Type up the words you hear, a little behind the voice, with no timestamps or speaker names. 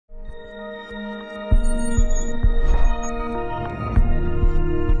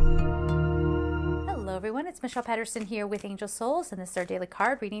It's Michelle Patterson here with Angel Souls, and this is our daily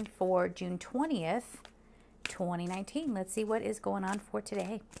card reading for June 20th, 2019. Let's see what is going on for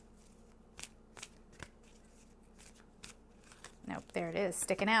today. Nope, there it is,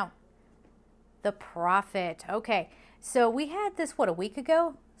 sticking out. The Prophet. Okay, so we had this, what, a week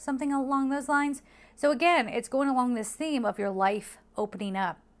ago? Something along those lines. So again, it's going along this theme of your life opening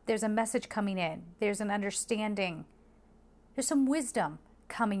up. There's a message coming in. There's an understanding. There's some wisdom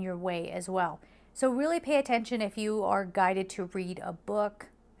coming your way as well. So really pay attention if you are guided to read a book,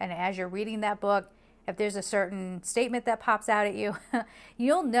 and as you're reading that book, if there's a certain statement that pops out at you,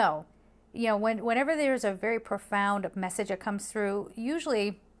 you'll know. You know, whenever there's a very profound message that comes through,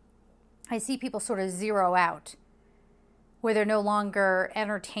 usually I see people sort of zero out, where they're no longer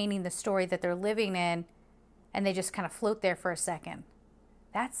entertaining the story that they're living in, and they just kind of float there for a second.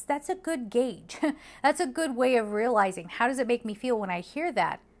 That's a good gauge. That's a good way of realizing, how does it make me feel when I hear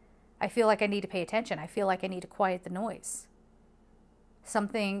that? I feel like I need to pay attention. I feel like I need to quiet the noise.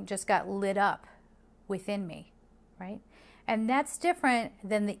 Something just got lit up within me, right? And that's different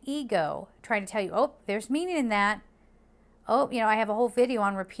than the ego trying to tell you, oh, there's meaning in that. Oh, you know, I have a whole video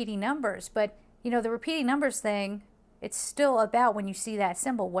on repeating numbers, but you know, the repeating numbers thing, it's still about when you see that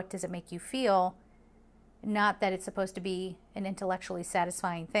symbol, what does it make you feel? Not that it's supposed to be an intellectually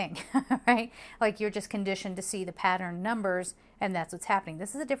satisfying thing, right? Like you're just conditioned to see the pattern numbers and that's what's happening.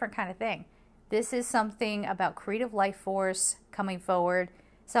 This is a different kind of thing. This is something about creative life force coming forward,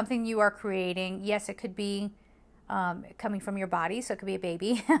 something you are creating. Yes, it could be coming from your body, so it could be a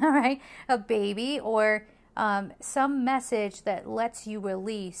baby, right? A baby, or some message that lets you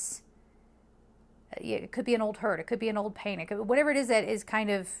release. It could be an old hurt, it could be an old pain, it could be whatever it is that is kind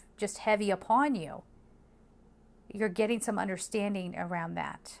of just heavy upon you. You're getting some understanding around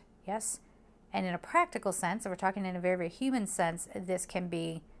that, yes? And in a practical sense, if we're talking in a very, very human sense, this can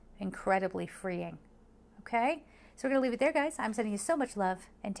be incredibly freeing, okay? So we're going to leave it there, guys. I'm sending you so much love,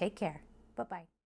 and take care. Bye-bye.